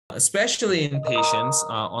especially in patients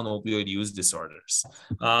on opioid use disorders,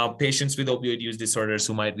 patients with opioid use disorders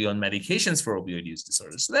who might be on medications for opioid use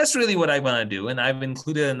disorders. So that's really what I want to do. And I've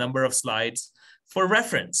included a number of slides for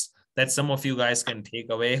reference that some of you guys can take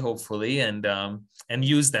away, hopefully, and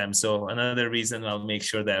use them. So another reason I'll make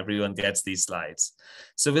sure that everyone gets these slides.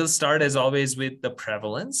 So we'll start, as always, with the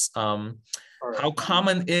prevalence. How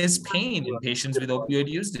common is pain in patients with opioid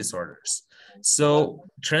use disorders? So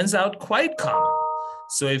turns out quite common.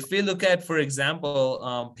 So if we look at, for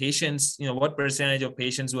example, patients, what percentage of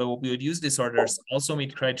patients who have opioid use disorders also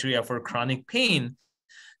meet criteria for chronic pain,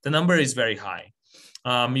 the number is very high.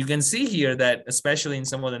 You can see here that, especially in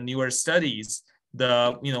some of the newer studies,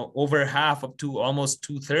 over half of almost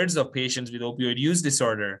 2/3 of patients with opioid use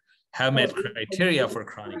disorder have met criteria for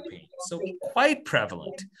chronic pain. So quite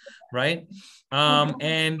prevalent, right?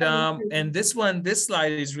 This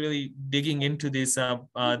slide is really digging into this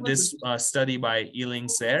study by Eiling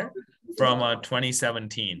Ser from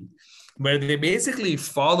 2017, where they basically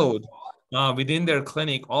followed within their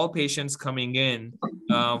clinic all patients coming in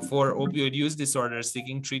for opioid use disorders,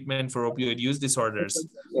 seeking treatment for opioid use disorders,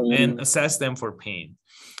 and assess them for pain.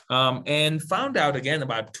 And found out, again,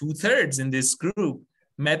 about 2/3 in this group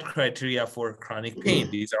met criteria for chronic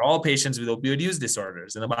pain. These are all patients with opioid use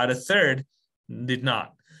disorders, and about 1/3 did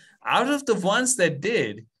not. Out of the ones that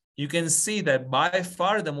did, you can see that by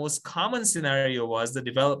far the most common scenario was the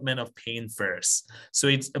development of pain first. So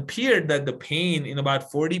it appeared that the pain in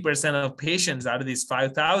about 40% of patients out of these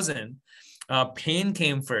 5,000, pain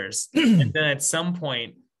came first. And then at some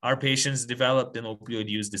point, our patients developed an opioid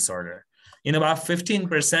use disorder. In about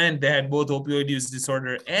 15%, they had both opioid use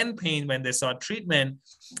disorder and pain when they sought treatment,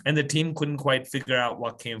 and the team couldn't quite figure out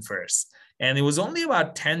what came first. And it was only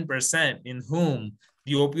about 10% in whom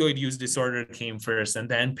the opioid use disorder came first and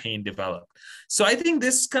then pain developed. So I think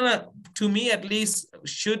this kind of, to me at least,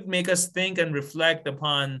 should make us think and reflect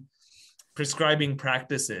upon prescribing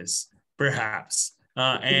practices, perhaps,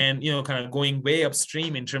 and kind of going way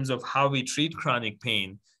upstream in terms of how we treat chronic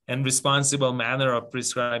pain and responsible manner of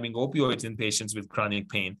prescribing opioids in patients with chronic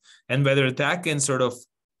pain, and whether that can sort of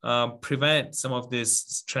prevent some of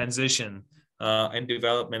this transition and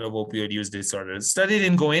development of opioid use disorders. Study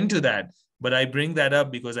didn't go into that, but I bring that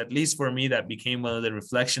up because, at least for me, that became one of the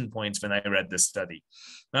reflection points when I read this study.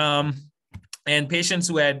 And patients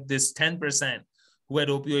who had this 10% who had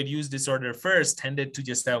opioid use disorder first tended to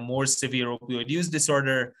just have more severe opioid use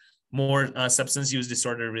disorder, more substance use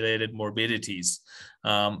disorder related morbidities.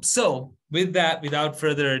 So with that, without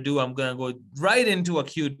further ado, I'm going to go right into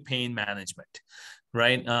acute pain management,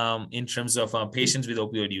 right? In terms of patients with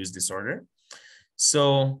opioid use disorder.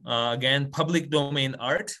 So again, public domain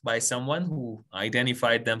art by someone who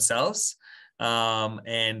identified themselves about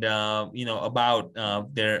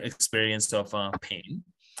their experience of pain.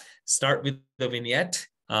 Start with the vignette.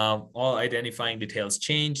 All identifying details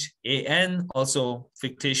change. AN, also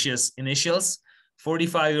fictitious initials.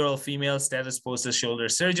 45-year-old female, status post-shoulder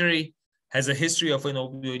surgery, has a history of an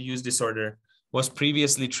opioid use disorder, was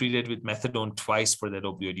previously treated with methadone twice for that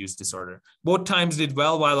opioid use disorder. Both times did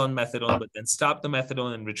well while on methadone, but then stopped the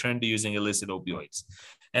methadone and returned to using illicit opioids.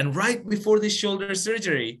 And right before this shoulder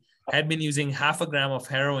surgery, had been using 0.5 gram of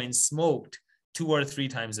heroin smoked 2 or 3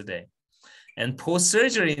 times a day. And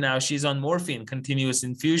post-surgery now, she's on morphine, continuous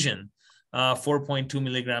infusion, 4.2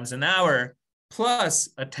 milligrams an hour, plus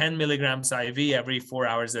a 10 milligrams IV every 4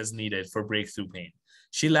 hours as needed for breakthrough pain.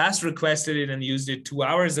 She last requested it and used it 2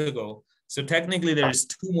 hours ago. So technically there is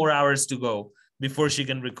 2 more hours to go before she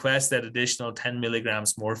can request that additional 10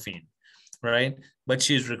 milligrams morphine, right? But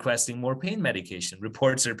she's requesting more pain medication.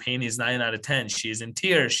 Reports her pain is 9 out of 10. She's in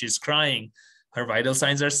tears, she's crying. Her vital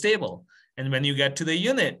signs are stable. And when you get to the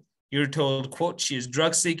unit, you're told, quote, she is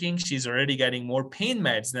drug seeking. She's already getting more pain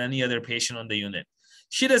meds than any other patient on the unit.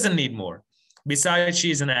 She doesn't need more. Besides,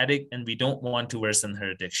 she's an addict and we don't want to worsen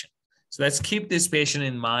her addiction. So let's keep this patient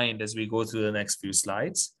in mind as we go through the next few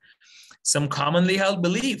slides. Some commonly held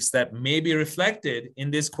beliefs that may be reflected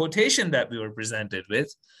in this quotation that we were presented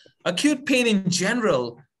with. Acute pain in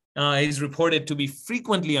general is reported to be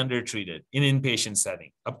frequently undertreated in inpatient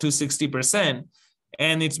setting, up to 60%.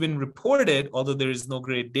 And it's been reported, although there is no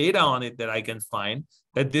great data on it that I can find,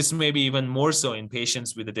 that this may be even more so in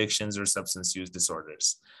patients with addictions or substance use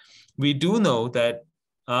disorders. We do know that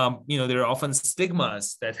there are often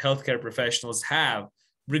stigmas that healthcare professionals have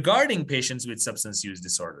regarding patients with substance use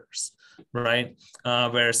disorders, right?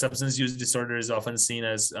 Where substance use disorder is often seen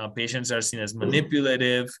as, patients are seen as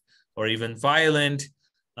manipulative or even violent.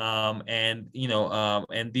 And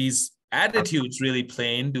these attitudes really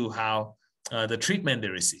play into how the treatment they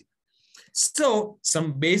receive. So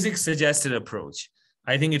some basic suggested approach.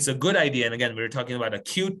 I think it's a good idea. And again, we're talking about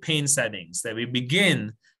acute pain settings, that we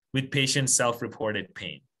begin with patient self-reported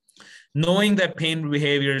pain. Knowing that pain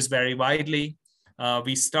behaviors vary widely,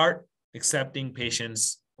 we start accepting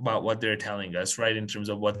patients about what they're telling us, right, in terms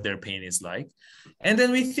of what their pain is like. And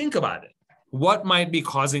then we think about it. What might be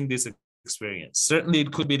causing this experience? Certainly,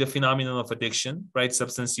 it could be the phenomenon of addiction, right,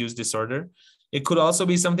 substance use disorder. It could also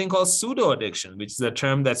be something called pseudo-addiction, which is a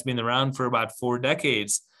term that's been around for about 4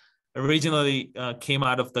 decades. Originally came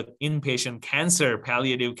out of the inpatient cancer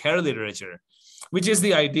palliative care literature, which is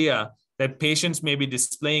the idea that patients may be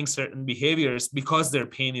displaying certain behaviors because their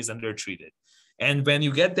pain is undertreated. And when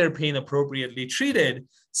you get their pain appropriately treated,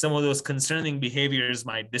 some of those concerning behaviors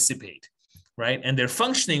might dissipate, right? And their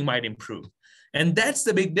functioning might improve. And that's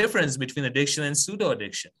the big difference between addiction and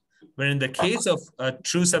pseudo-addiction, where in the case of a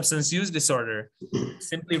true substance use disorder,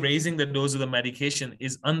 simply raising the dose of the medication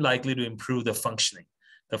is unlikely to improve the functioning.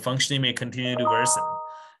 The functioning may continue to worsen.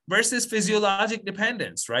 Versus physiologic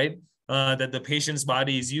dependence, right? That the patient's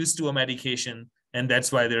body is used to a medication, and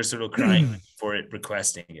that's why they're sort of crying for it,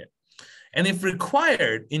 requesting it. And if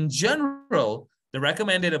required, in general, the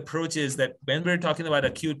recommended approach is that when we're talking about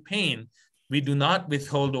acute pain, we do not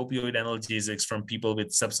withhold opioid analgesics from people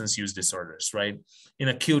with substance use disorders, right? In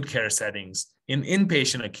acute care settings, in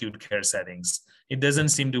inpatient acute care settings, it doesn't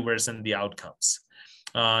seem to worsen the outcomes.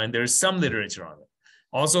 And there's some literature on it.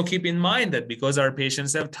 Also keep in mind that because our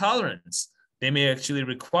patients have tolerance, they may actually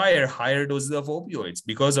require higher doses of opioids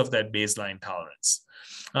because of that baseline tolerance.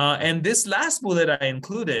 And this last bullet I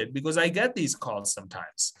included because I get these calls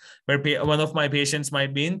sometimes where one of my patients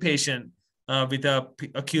might be inpatient with an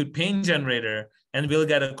acute pain generator, and we'll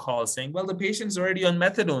get a call saying, well, the patient's already on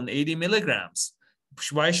methadone, 80 milligrams.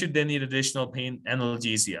 Why should they need additional pain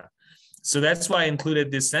analgesia? So that's why I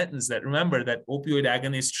included this sentence that remember that opioid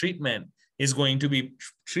agonist treatment is going to be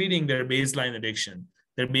treating their baseline addiction.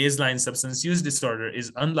 Their baseline substance use disorder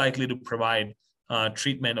is unlikely to provide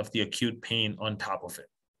treatment of the acute pain on top of it.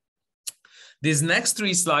 These next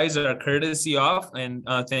 3 slides are courtesy of, and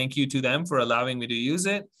thank you to them for allowing me to use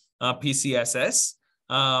it, PCSS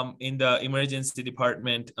in the emergency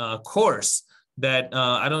department course that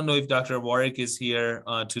I don't know if Dr. Warwick is here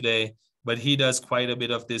today, but he does quite a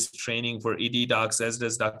bit of this training for ED docs, as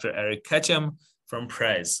does Dr. Eric Ketchum from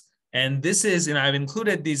Prez. And this is, and I've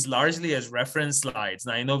included these largely as reference slides.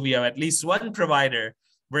 Now I know we have at least one provider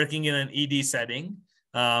working in an ED setting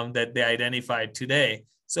that they identified today.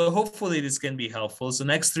 So hopefully this can be helpful. So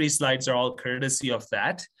next 3 slides are all courtesy of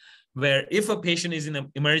that, where if a patient is in an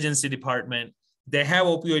emergency department, they have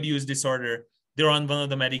opioid use disorder, they're on one of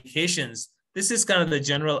the medications, this is kind of the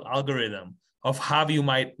general algorithm of how you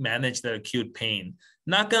might manage the acute pain.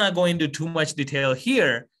 Not gonna go into too much detail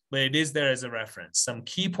here, but it is there as a reference. Some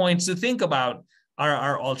key points to think about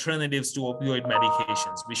are alternatives to opioid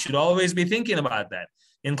medications. We should always be thinking about that,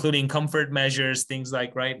 including comfort measures, things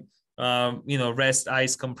like, right, rest,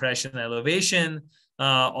 ice, compression, elevation.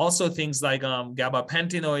 Also things like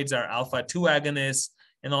gabapentinoids are alpha-2 agonists,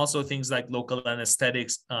 and also things like local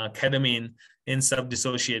anesthetics, ketamine in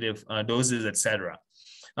subdissociative doses, etc.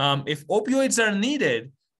 If opioids are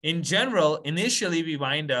needed, in general, initially we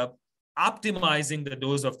wind up optimizing the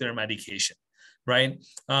dose of their medication, right?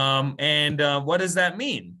 What does that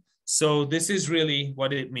mean? So this is really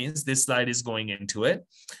what it means. This slide is going into it.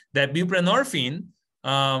 That buprenorphine,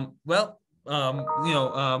 so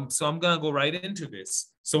I'm gonna go right into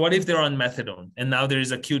this. So what if they're on methadone and now there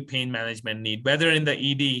is acute pain management need, whether in the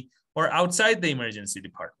ED or outside the emergency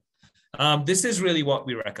department? This is really what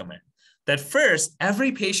we recommend. That first,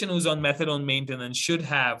 every patient who's on methadone maintenance should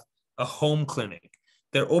have a home clinic,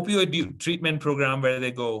 their opioid treatment program where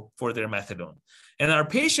they go for their methadone. And our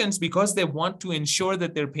patients, because they want to ensure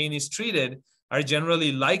that their pain is treated, are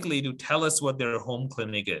generally likely to tell us what their home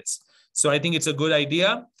clinic is. So I think it's a good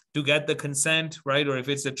idea to get the consent, right? Or if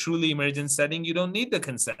it's a truly emergent setting, you don't need the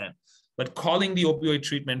consent, but calling the opioid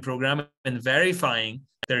treatment program and verifying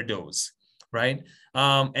their dose, right?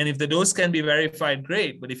 And if the dose can be verified,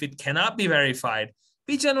 great. But if it cannot be verified,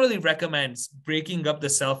 we generally recommend breaking up the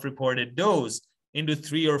self-reported dose into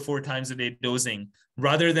 3 or 4 times a day dosing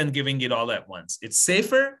rather than giving it all at once. It's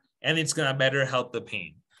safer and it's gonna better help the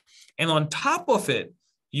pain. And on top of it,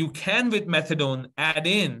 you can with methadone add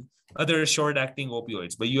in other short-acting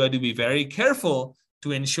opioids, but you have to be very careful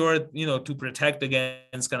to ensure, to protect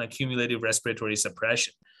against kind of cumulative respiratory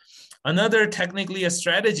suppression. Another technically a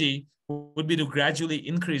strategy would be to gradually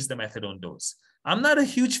increase the methadone dose. I'm not a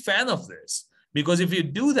huge fan of this because if you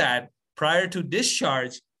do that prior to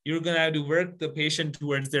discharge, you're going to have to work the patient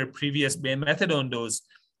towards their previous methadone dose,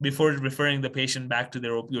 before referring the patient back to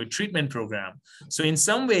their opioid treatment program. So in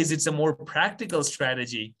some ways, it's a more practical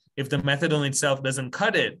strategy if the methadone itself doesn't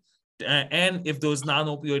cut it, and if those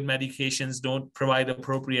non-opioid medications don't provide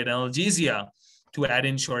appropriate analgesia, to add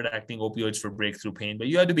in short-acting opioids for breakthrough pain. But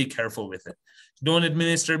you have to be careful with it. Don't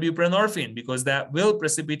administer buprenorphine because that will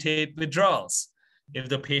precipitate withdrawals. If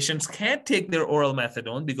the patients can't take their oral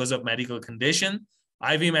methadone because of medical condition,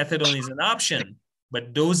 IV methadone is an option,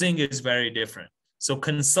 but dosing is very different. So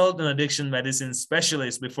consult an addiction medicine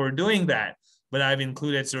specialist before doing that. But I've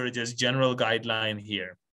included sort of just general guideline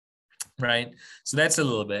here, right? So that's a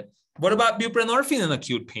little bit. What about buprenorphine in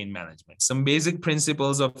acute pain management? Some basic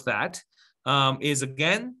principles of that is,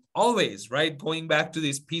 again, always, right? Going back to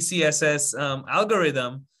this PCSS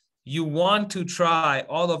algorithm, you want to try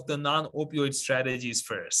all of the non-opioid strategies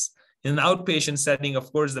first. In an outpatient setting,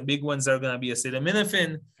 of course, the big ones are going to be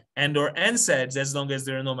acetaminophen and or NSAIDs, as long as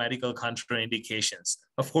there are no medical contraindications.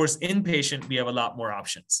 Of course, inpatient, we have a lot more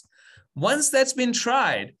options. Once that's been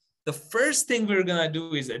tried, the first thing we're going to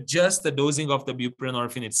do is adjust the dosing of the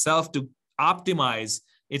buprenorphine itself to optimize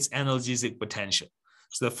its analgesic potential.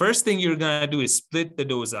 So the first thing you're going to do is split the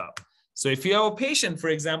dose up. So if you have a patient, for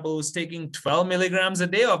example, who's taking 12 milligrams a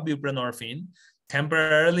day of buprenorphine,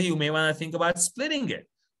 temporarily, you may want to think about splitting it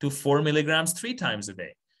to 4 milligrams 3 times a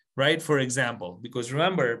day, right? For example, because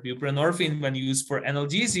remember, buprenorphine, when used for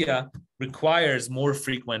analgesia, requires more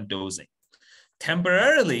frequent dosing.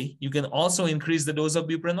 Temporarily, you can also increase the dose of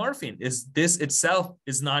buprenorphine. This itself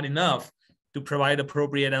is not enough to provide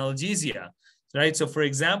appropriate analgesia, right? So for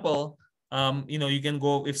example, you can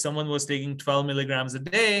go, if someone was taking 12 milligrams a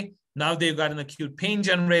day, now they've got an acute pain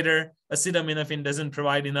generator, acetaminophen doesn't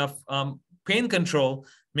provide enough pain control.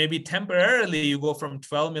 Maybe temporarily you go from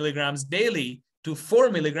 12 milligrams daily to 4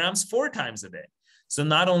 milligrams 4 times a day. So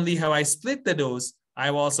not only have I split the dose,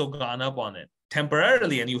 I've also gone up on it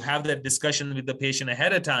temporarily. And you have that discussion with the patient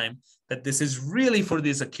ahead of time that this is really for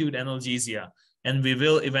this acute analgesia, and we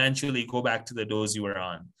will eventually go back to the dose you were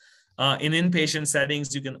on. In inpatient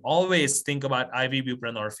settings, you can always think about IV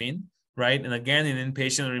buprenorphine, right? And again, in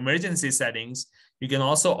inpatient or emergency settings, you can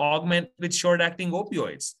also augment with short-acting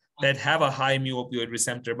opioids that have a high mu-opioid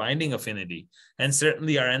receptor binding affinity. And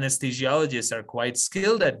certainly our anesthesiologists are quite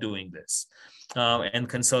skilled at doing this, and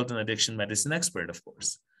consult an addiction medicine expert, of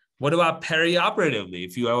course. What about perioperatively?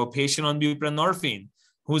 If you have a patient on buprenorphine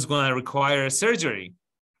who's going to require a surgery,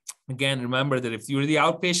 again, remember that if you're the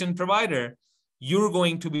outpatient provider, you're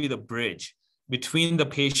going to be the bridge between the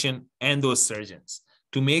patient and those surgeons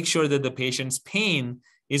to make sure that the patient's pain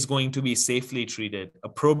is going to be safely treated,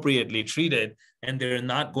 appropriately treated, and they're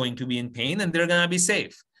not going to be in pain and they're going to be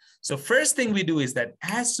safe. So first thing we do is that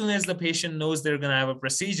as soon as the patient knows they're going to have a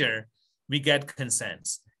procedure, we get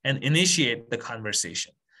consents and initiate the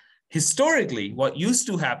conversation. Historically, what used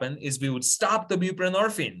to happen is we would stop the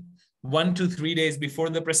buprenorphine 1 to 3 days before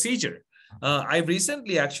the procedure. I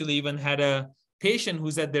recently actually even had a patient who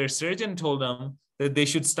said their surgeon told them that they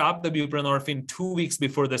should stop the buprenorphine 2 weeks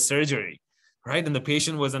before the surgery, right? And the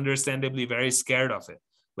patient was understandably very scared of it.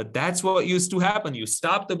 But that's what used to happen. You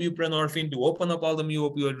stop the buprenorphine to open up all the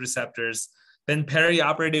mu-opioid receptors. Then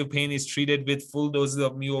perioperative pain is treated with full doses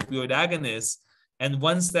of mu-opioid agonists. And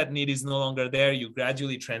once that need is no longer there, you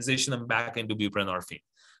gradually transition them back into buprenorphine.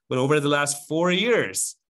 But over the last 4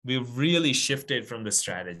 years, we've really shifted from the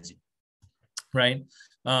strategy, right?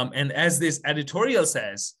 And as this editorial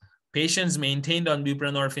says, patients maintained on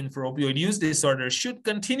buprenorphine for opioid use disorder should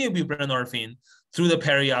continue buprenorphine through the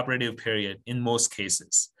perioperative period in most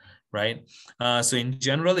cases, right? So in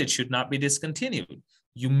general, it should not be discontinued.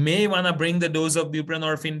 You may want to bring the dose of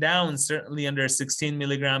buprenorphine down, certainly under 16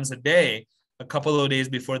 milligrams a day, a couple of days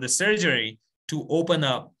before the surgery, to open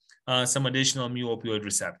up some additional mu-opioid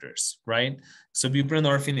receptors, right? So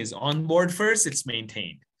buprenorphine is on board first, it's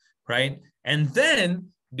maintained, right? And then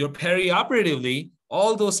your perioperatively,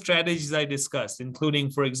 all those strategies I discussed, including,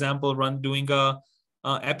 for example, doing a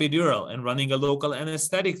epidural and running a local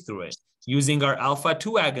anesthetic through it, using our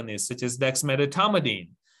alpha-2 agonists such as dexmedetomidine,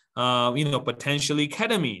 potentially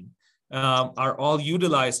ketamine, are all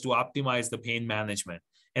utilized to optimize the pain management.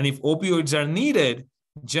 And if opioids are needed,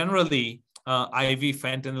 generally IV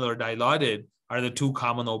fentanyl or Dilaudid are the 2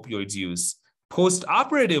 common opioids used.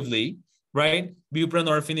 Post-operatively, right,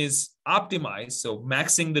 buprenorphine is optimized, so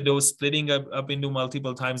maxing the dose, splitting up into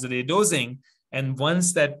multiple times a day dosing, and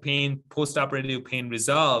once that pain, post-operative pain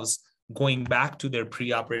resolves, going back to their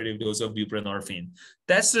preoperative dose of buprenorphine.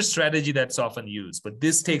 That's the strategy that's often used, but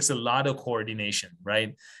this takes a lot of coordination,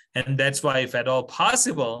 right? And that's why, if at all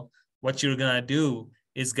possible, what you're gonna do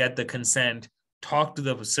is get the consent, talk to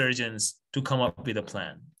the surgeons to come up with a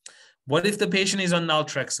plan. What if the patient is on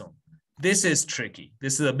naltrexone? This is tricky.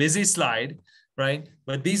 This is a busy slide, right?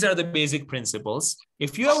 But these are the basic principles.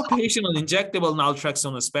 If you have a patient on injectable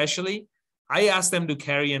naltrexone especially, I ask them to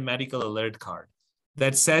carry a medical alert card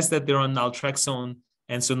that says that they're on naltrexone,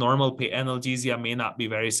 and so normal analgesia may not be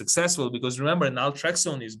very successful, because remember,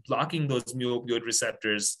 naltrexone is blocking those mu-opioid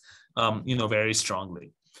receptors very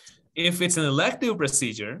strongly. If it's an elective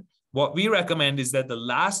procedure, what we recommend is that the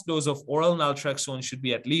last dose of oral naltrexone should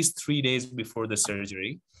be at least 3 days before the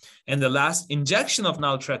surgery, and the last injection of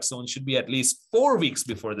naltrexone should be at least 4 weeks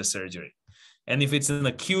before the surgery. And if it's an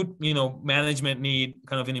acute, management need,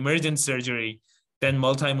 kind of an emergent surgery, then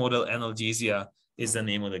multimodal analgesia is the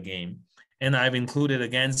name of the game. And I've included,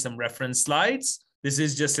 again, some reference slides. This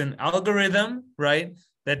is just an algorithm, right,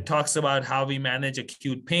 that talks about how we manage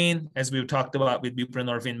acute pain, as we've talked about with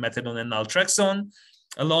buprenorphine, methadone, and naltrexone,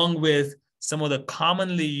 along with some of the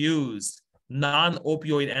commonly used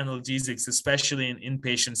non-opioid analgesics, especially in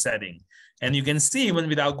inpatient setting. And you can see, even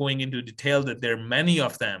without going into detail, that there are many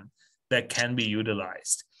of them that can be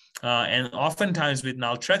utilized. And oftentimes with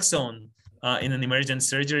naltrexone, in an emergent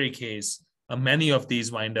surgery case, many of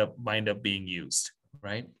these wind up being used,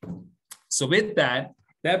 right? So with that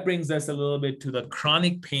brings us a little bit to the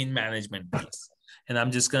chronic pain management piece. And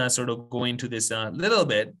I'm just gonna sort of go into this a little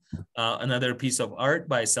bit, another piece of art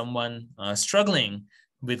by someone struggling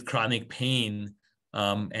with chronic pain,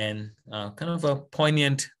 and kind of a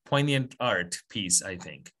poignant art piece, I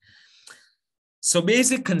think. So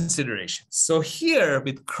basic considerations. So here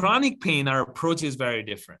with chronic pain, our approach is very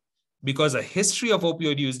different, because a history of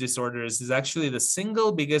opioid use disorders is actually the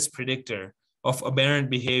single biggest predictor of aberrant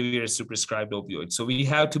behaviors to prescribed opioids. So we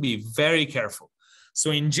have to be very careful.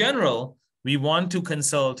 So in general, we want to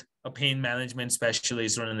consult a pain management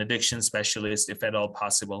specialist or an addiction specialist if at all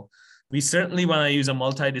possible. We certainly want to use a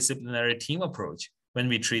multidisciplinary team approach when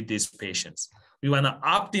we treat these patients. We want to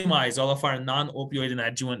optimize all of our non-opioid and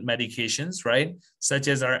adjuvant medications, right? Such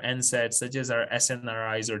as our NSAIDs, such as our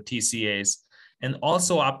SNRIs or TCAs, and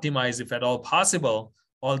also optimize, if at all possible,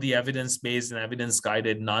 all the evidence-based and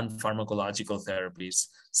evidence-guided non-pharmacological therapies,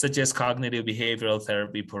 such as cognitive behavioral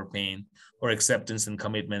therapy for pain, or acceptance and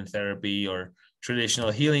commitment therapy, or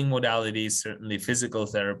traditional healing modalities, certainly physical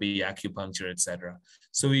therapy, acupuncture, et cetera.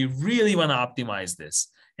 So we really want to optimize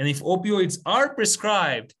this. And if opioids are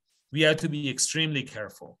prescribed, we have to be extremely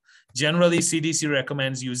careful. Generally, CDC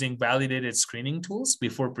recommends using validated screening tools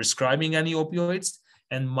before prescribing any opioids,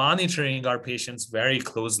 and monitoring our patients very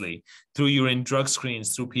closely through urine drug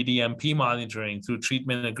screens, through PDMP monitoring, through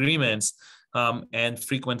treatment agreements, and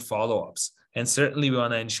frequent follow-ups. And certainly we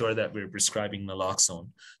want to ensure that we're prescribing naloxone.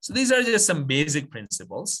 So these are just some basic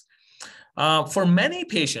principles. For many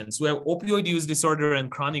patients who have opioid use disorder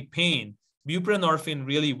and chronic pain, buprenorphine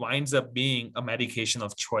really winds up being a medication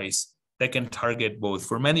of choice that can target both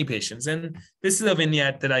for many patients. And this is a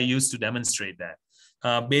vignette that I used to demonstrate that.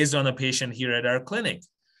 Based on a patient here at our clinic.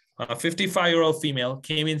 A 55-year-old female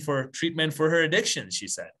came in for treatment for her addiction, she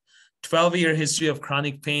said. 12-year history of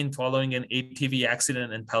chronic pain following an ATV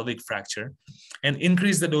accident and pelvic fracture, and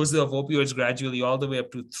increased the doses of opioids gradually all the way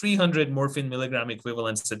up to 300 morphine milligram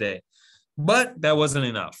equivalents a day. But that wasn't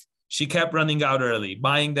enough. She kept running out early,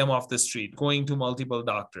 buying them off the street, going to multiple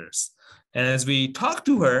doctors. And as we talked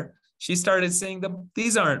to her, she started saying that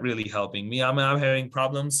these aren't really helping me. I'm having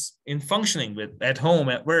problems in functioning at home,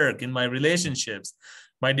 at work, in my relationships.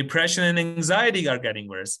 My depression and anxiety are getting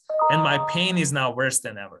worse, and my pain is now worse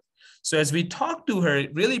than ever. So as we talked to her,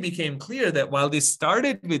 it really became clear that while this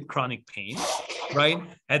started with chronic pain, right,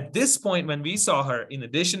 at this point when we saw her, in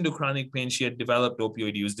addition to chronic pain, she had developed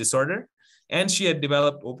opioid use disorder, and she had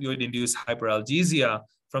developed opioid-induced hyperalgesia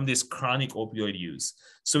from this chronic opioid use.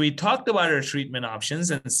 So we talked about her treatment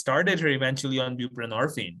options and started her eventually on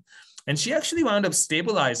buprenorphine. And she actually wound up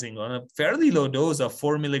stabilizing on a fairly low dose of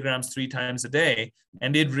 4 milligrams 3 times a day,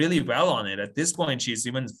 and did really well on it. At this point, she's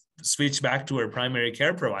even switched back to her primary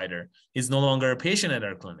care provider, is no longer a patient at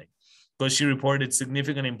our clinic, because she reported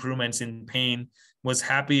significant improvements in pain, was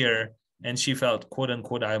happier, and she felt, quote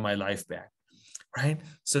unquote, I have my life back, right?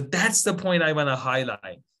 So that's the point I want to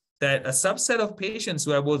highlight, that a subset of patients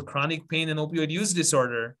who have both chronic pain and opioid use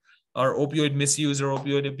disorder, or opioid misuse or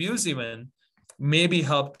opioid abuse even, may be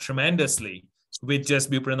helped tremendously with just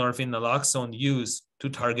buprenorphine naloxone use to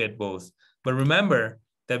target both. But remember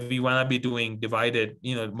that we want to be doing divided,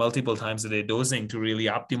 multiple times a day dosing to really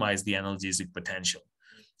optimize the analgesic potential,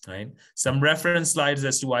 right? Some reference slides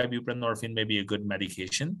as to why buprenorphine may be a good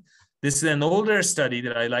medication. This is an older study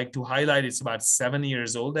that I like to highlight. It's about 7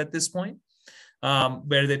 years old at this point.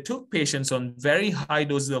 where they took patients on very high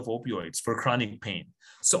doses of opioids for chronic pain.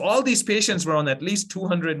 So all these patients were on at least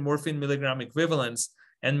 200 morphine milligram equivalents,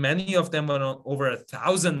 and many of them were on over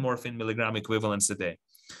 1,000 morphine milligram equivalents a day.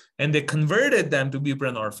 And they converted them to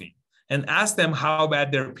buprenorphine and asked them how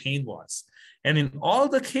bad their pain was. And in all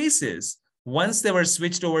the cases, once they were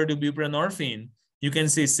switched over to buprenorphine, you can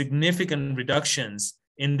see significant reductions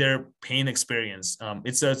in their pain experience.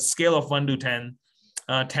 It's a scale of 1 to 10.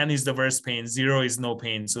 10 is the worst pain, 0 is no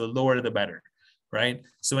pain. So the lower the better, right?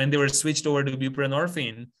 So when they were switched over to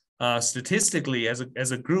buprenorphine, statistically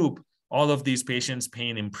as a group, all of these patients'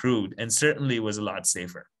 pain improved and certainly was a lot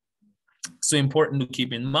safer. So important to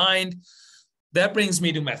keep in mind. That brings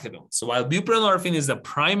me to methadone. So while buprenorphine is the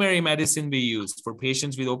primary medicine we use for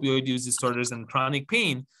patients with opioid use disorders and chronic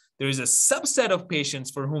pain, there is a subset of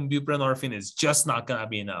patients for whom buprenorphine is just not going to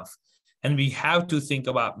be enough. And we have to think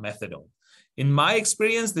about methadone. In my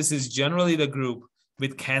experience, this is generally the group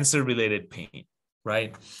with cancer-related pain,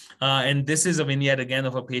 right? And this is a vignette again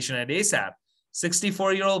of a patient at ASAP.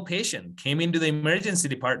 64-year-old patient came into the emergency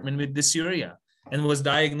department with dysuria and was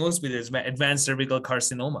diagnosed with advanced cervical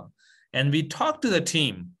carcinoma. And we talked to the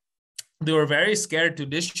team. They were very scared to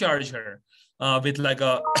discharge her with like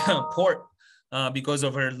a port because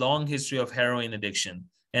of her long history of heroin addiction.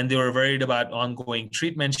 And they were worried about ongoing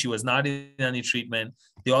treatment. She was not in any treatment.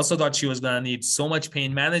 They also thought she was going to need so much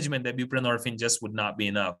pain management that buprenorphine just would not be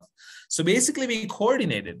enough. So basically we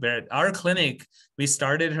coordinated, where at our clinic, we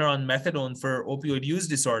started her on methadone for opioid use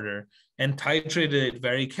disorder and titrated it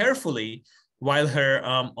very carefully, while her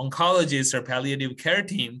oncologist, her palliative care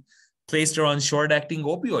team, placed her on short-acting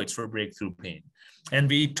opioids for breakthrough pain. And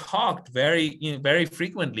we talked very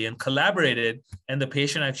frequently and collaborated, and the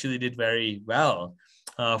patient actually did very well.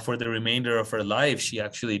 For the remainder of her life, she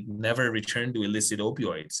actually never returned to illicit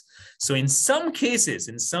opioids. So in some cases,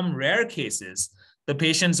 in some rare cases, the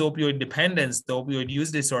patient's opioid dependence, the opioid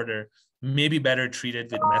use disorder, may be better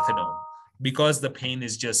treated with methadone because the pain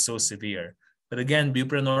is just so severe. But again,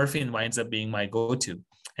 buprenorphine winds up being my go-to.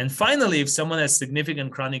 And finally, if someone has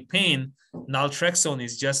significant chronic pain, naltrexone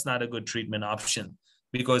is just not a good treatment option,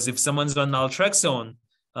 because if someone's on naltrexone,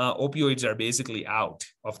 opioids are basically out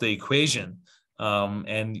of the equation.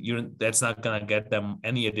 And that's not going to get them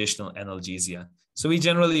any additional analgesia. So we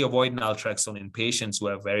generally avoid naltrexone in patients who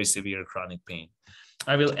have very severe chronic pain.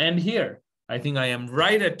 I will end here. I think I am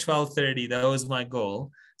right at 12:30. That was my goal.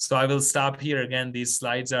 So I will stop here. Again, these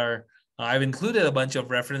slides are, I've included a bunch of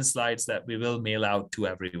reference slides that we will mail out to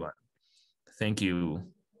everyone. Thank you.